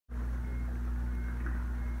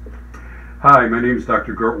Hi, my name is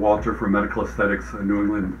Dr. Gert Walter from Medical Aesthetics in New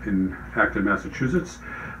England in Acton, Massachusetts.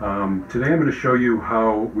 Today I'm going to show you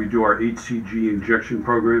how we do our HCG injection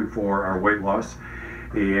program for our weight loss,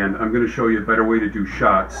 and I'm going to show you a better way to do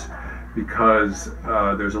shots because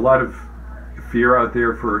there's a lot of fear out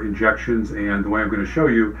there for injections, and the way I'm going to show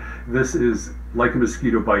you, this is like a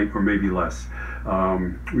mosquito bite or maybe less.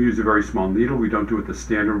 We use a very small needle. We don't do it the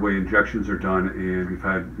standard way injections are done, and we've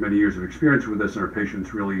had many years of experience with this, and our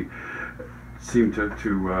patients really seem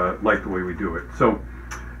to like the way we do it. So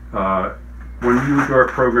when you do our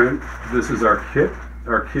program, this is our kit.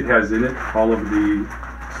 Our kit has in it all of the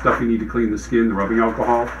stuff you need to clean the skin, the rubbing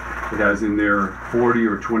alcohol. It has in there 40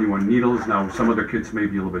 or 21 needles. Now some other kits may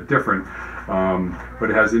be a little bit different,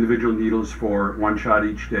 but it has individual needles for one shot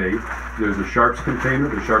each day. There's a sharps container.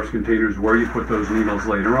 The sharps container is where you put those needles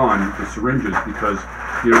later on, the syringes, because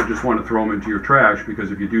you don't just want to throw them into your trash,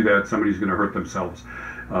 because if you do that, somebody's going to hurt themselves.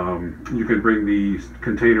 You can bring the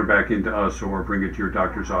container back into us or bring it to your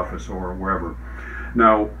doctor's office or wherever.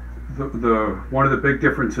 Now, one of the big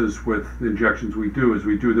differences with the injections we do is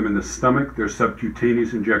we do them in the stomach. They're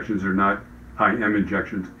subcutaneous injections, they're not IM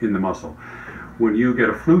injections in the muscle. When you get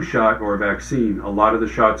a flu shot or a vaccine, a lot of the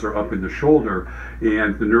shots are up in the shoulder,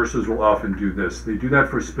 and the nurses will often do this. They do that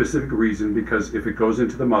for a specific reason, because if it goes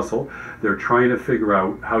into the muscle, they're trying to figure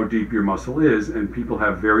out how deep your muscle is, and people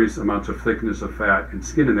have various amounts of thickness of fat and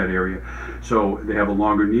skin in that area. So they have a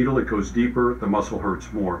longer needle, it goes deeper, the muscle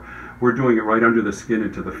hurts more. We're doing it right under the skin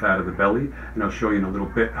into the fat of the belly, and I'll show you in a little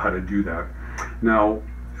bit how to do that. Now,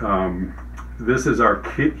 this is our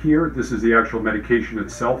kit here. This is the actual medication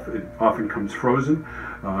itself. It often comes frozen.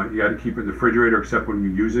 You got to keep it in the refrigerator except when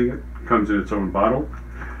you're using it. It comes in its own bottle.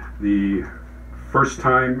 The first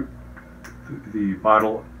time the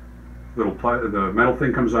bottle, the metal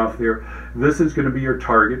thing comes off there, this is going to be your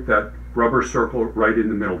target, that rubber circle right in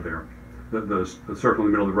the middle there. The circle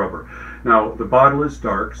in the middle of the rubber. Now, the bottle is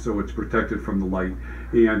dark, so it's protected from the light.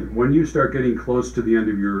 And when you start getting close to the end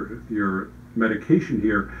of your medication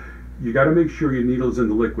here, you got to make sure your needle's in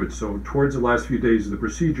the liquid. So towards the last few days of the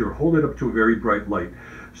procedure, hold it up to a very bright light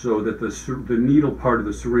so that the needle part of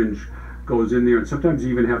the syringe goes in there, and sometimes you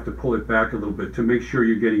even have to pull it back a little bit to make sure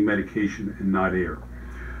you're getting medication and not air.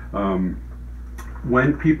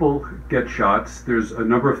 When people get shots, there's a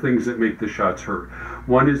number of things that make the shots hurt.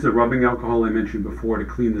 One is the rubbing alcohol I mentioned before to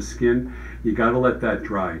clean the skin. You got to let that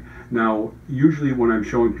dry. Now, usually when I'm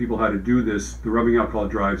showing people how to do this, the rubbing alcohol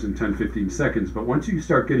dries in 10-15 seconds, but once you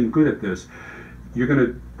start getting good at this, you're going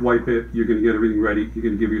to wipe it, you're going to get everything ready, you're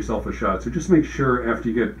going to give yourself a shot. So just make sure after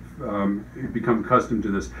you become accustomed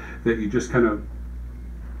to this, that you just kind of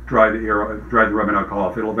dry the rubbing alcohol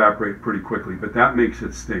off. It'll evaporate pretty quickly, but that makes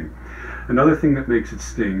it sting. Another thing that makes it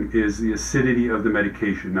sting is the acidity of the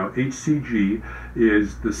medication. Now, HCG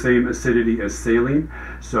is the same acidity as saline,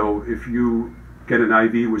 so if you get an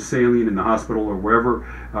IV with saline in the hospital or wherever,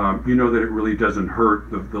 you know that it really doesn't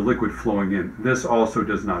hurt the liquid flowing in. This also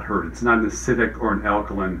does not hurt. It's not an acidic or an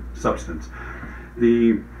alkaline substance.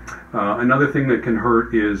 Another thing that can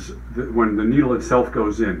hurt is when the needle itself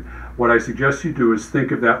goes in. What I suggest you do is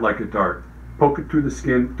think of that like a dart. Poke it through the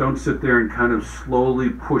skin. Don't sit there and kind of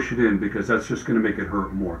slowly push it in, because that's just going to make it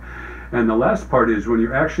hurt more. And the last part is when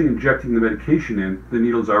you're actually injecting the medication in, the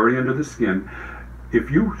needle's already under the skin.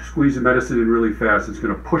 If you squeeze the medicine in really fast, it's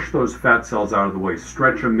going to push those fat cells out of the way,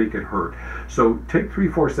 stretch them, make it hurt. So take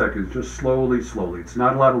 3-4 seconds, just slowly, slowly. It's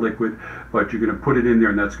not a lot of liquid, but you're going to put it in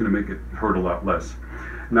there, and that's going to make it hurt a lot less.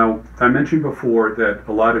 Now, I mentioned before that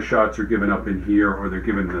a lot of shots are given up in here, or they're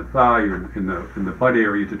given in the thigh or in the butt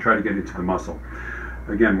area to try to get into the muscle.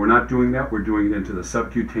 Again, we're not doing that. We're doing it into the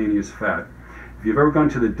subcutaneous fat. If you've ever gone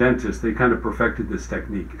to the dentist, they kind of perfected this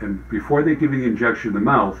technique. And before they give you the injection in the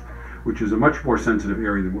mouth, which is a much more sensitive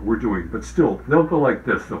area than what we're doing, but still, they'll go like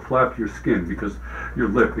this. They'll flap your skin, your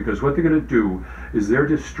lip, because what they're going to do is they're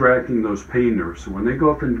distracting those pain nerves. So when they go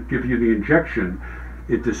up and give you the injection,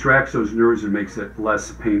 it distracts those nerves and makes it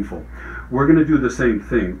less painful. We're going to do the same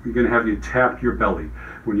thing. We're going to have you tap your belly.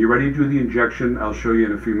 When you're ready to do the injection, I'll show you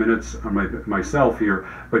in a few minutes on myself here,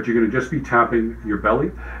 but you're going to just be tapping your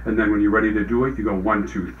belly, and then when you're ready to do it, you go 1,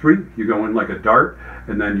 2, 3. You go in like a dart,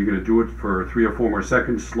 and then you're going to do it for 3 or 4 more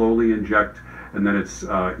seconds, slowly inject, and then it's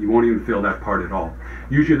you won't even feel that part at all.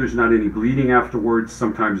 Usually there's not any bleeding afterwards.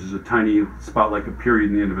 Sometimes there's a tiny spot like a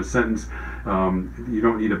period in the end of a sentence. You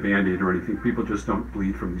don't need a Band-Aid or anything. People just don't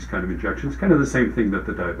bleed from these kind of injections. Kind of the same thing that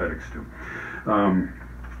the diabetics do.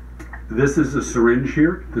 This is a syringe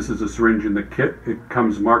here. This is a syringe in the kit. It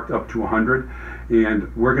comes marked up to 100,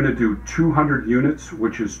 and we're going to do 200 units,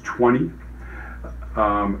 which is 20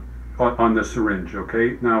 on the syringe.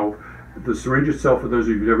 Okay. Now, The syringe itself, for those of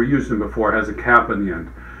you who've never used them before, has a cap on the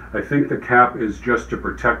end. I think the cap is just to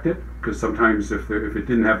protect it, because sometimes if it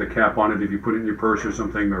didn't have the cap on it, if you put it in your purse or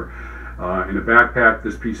something, or in a backpack,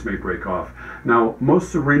 this piece may break off. Now,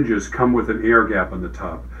 most syringes come with an air gap on the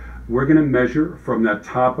top. We're going to measure from that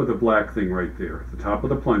top of the black thing right there, the top of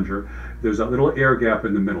the plunger. There's a little air gap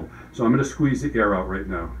in the middle. So I'm going to squeeze the air out right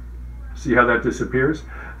now. See how that disappears?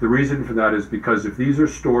 The reason for that is because if these are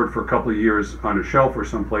stored for a couple of years on a shelf or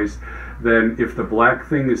someplace, then if the black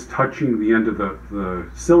thing is touching the end of the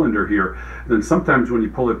cylinder here, then sometimes when you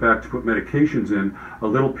pull it back to put medications in, a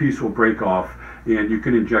little piece will break off and you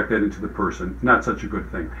can inject that into the person. Not such a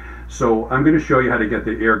good thing. So I'm going to show you how to get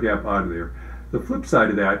the air gap out of there. The flip side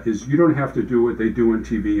of that is you don't have to do what they do on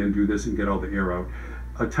TV and do this and get all the air out.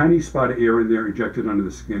 A tiny spot of air in there injected under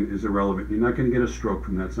the skin is irrelevant. You're not going to get a stroke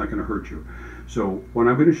from that. It's not going to hurt you. So what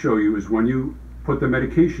I'm going to show you is when you put the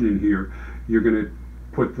medication in here, you're going to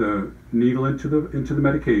put the needle into the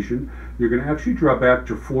medication. You're going to actually draw back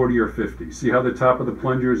to 40 or 50. See how the top of the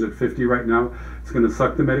plunger is at 50 right now? It's going to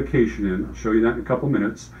suck the medication in. I'll show you that in a couple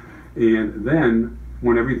minutes. And then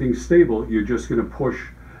when everything's stable, you're just going to push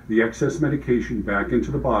the excess medication back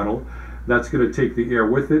into the bottle. That's going to take the air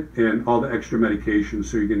with it and all the extra medication,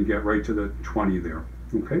 so you're going to get right to the 20 there.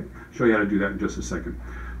 Okay? Show you how to do that in just a second.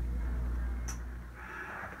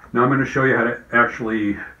 Now I'm going to show you how to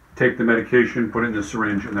actually take the medication, put it in the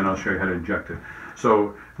syringe, and then I'll show you how to inject it.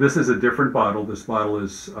 So this is a different bottle. This bottle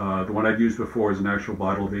is, the one I'd used before is an actual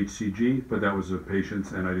bottle of HCG, but that was a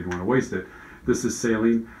patient's and I didn't want to waste it. This is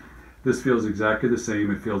saline. This feels exactly the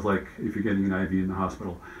same. It feels like if you're getting an IV in the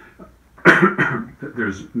hospital.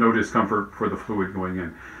 There's no discomfort for the fluid going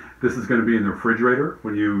in. This is going to be in the refrigerator.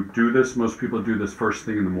 When you do this, most people do this first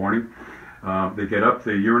thing in the morning. They get up,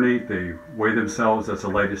 they urinate, they weigh themselves. That's the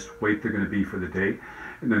lightest weight they're going to be for the day.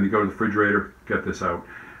 And then they go to the refrigerator, get this out.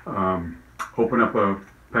 Open up a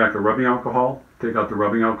pack of rubbing alcohol, take out the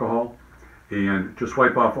rubbing alcohol, and just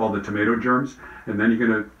wipe off all the tomato germs. And then you're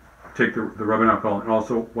going to take the rubbing alcohol and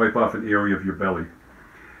also wipe off an area of your belly.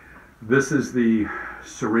 This is the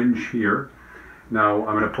syringe here. Now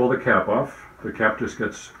I'm going to pull the cap off. The cap just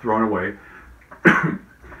gets thrown away.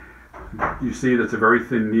 You see that's a very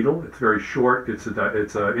thin needle. It's very short. It's an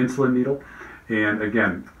insulin needle. And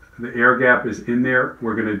again, the air gap is in there.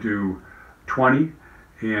 We're going to do 20.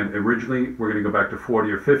 And originally we're going to go back to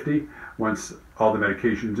 40 or 50. Once all the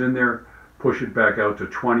medication's in there, push it back out to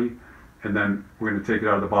 20. And then we're going to take it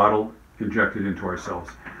out of the bottle, inject it into ourselves.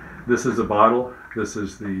 This is a bottle. This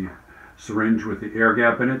is the syringe with the air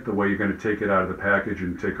gap in it, the way you're going to take it out of the package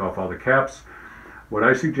and take off all the caps. What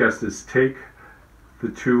I suggest is take the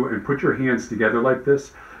two and put your hands together like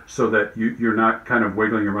this so that you're not kind of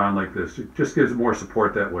wiggling around like this. It just gives more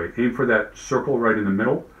support that way. Aim for that circle right in the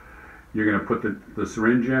middle. You're going to put the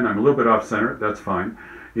syringe in. I'm a little bit off center. That's fine.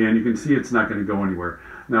 And you can see it's not going to go anywhere.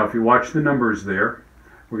 Now if you watch the numbers there,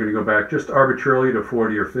 we're going to go back just arbitrarily to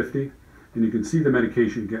 40 or 50. And you can see the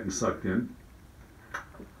medication getting sucked in.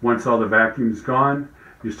 Once all the vacuum's gone,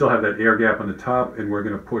 you still have that air gap on the top, and we're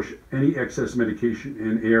going to push any excess medication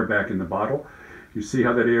and air back in the bottle. You see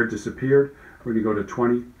how that air disappeared? We're going to go to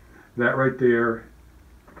 20. That right there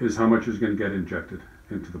is how much is going to get injected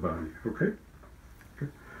into the body. Okay?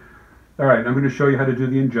 All right, I'm going to show you how to do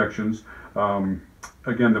the injections.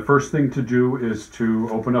 Again, the first thing to do is to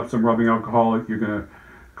open up some rubbing alcohol. You're going to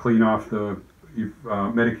clean off the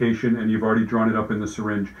medication, and you've already drawn it up in the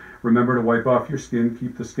syringe. Remember to wipe off your skin,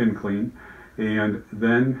 keep the skin clean, and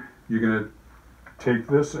then you're going to take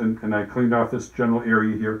this, and I cleaned off this general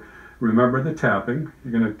area here. Remember the tapping.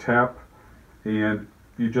 You're going to tap, and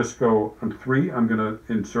you just go on 3. I'm going to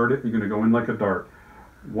insert it. You're going to go in like a dart.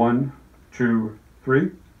 1, 2,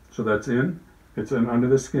 3. So that's in. It's in under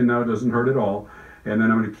the skin now. It doesn't hurt at all. And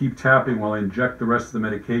then I'm going to keep tapping while I inject the rest of the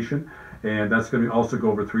medication. And that's going to also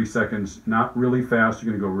go over 3 seconds. Not really fast.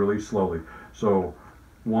 You're going to go really slowly. So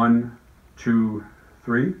 1, 2,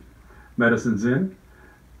 3. Medicine's in.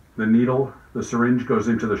 The needle, the syringe goes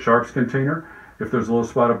into the sharps container. If there's a little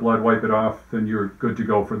spot of blood, wipe it off. Then you're good to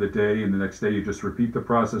go for the day. And the next day you just repeat the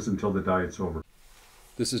process until the diet's over.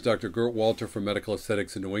 This is Dr. Gert Walter from Medical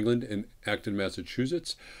Aesthetics in New England in Acton,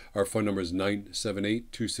 Massachusetts. Our phone number is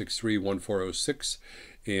 978-263-1406,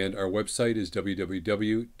 and our website is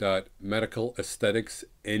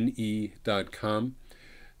www.medicalaestheticsne.com.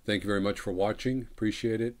 Thank you very much for watching.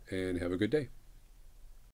 Appreciate it, and have a good day.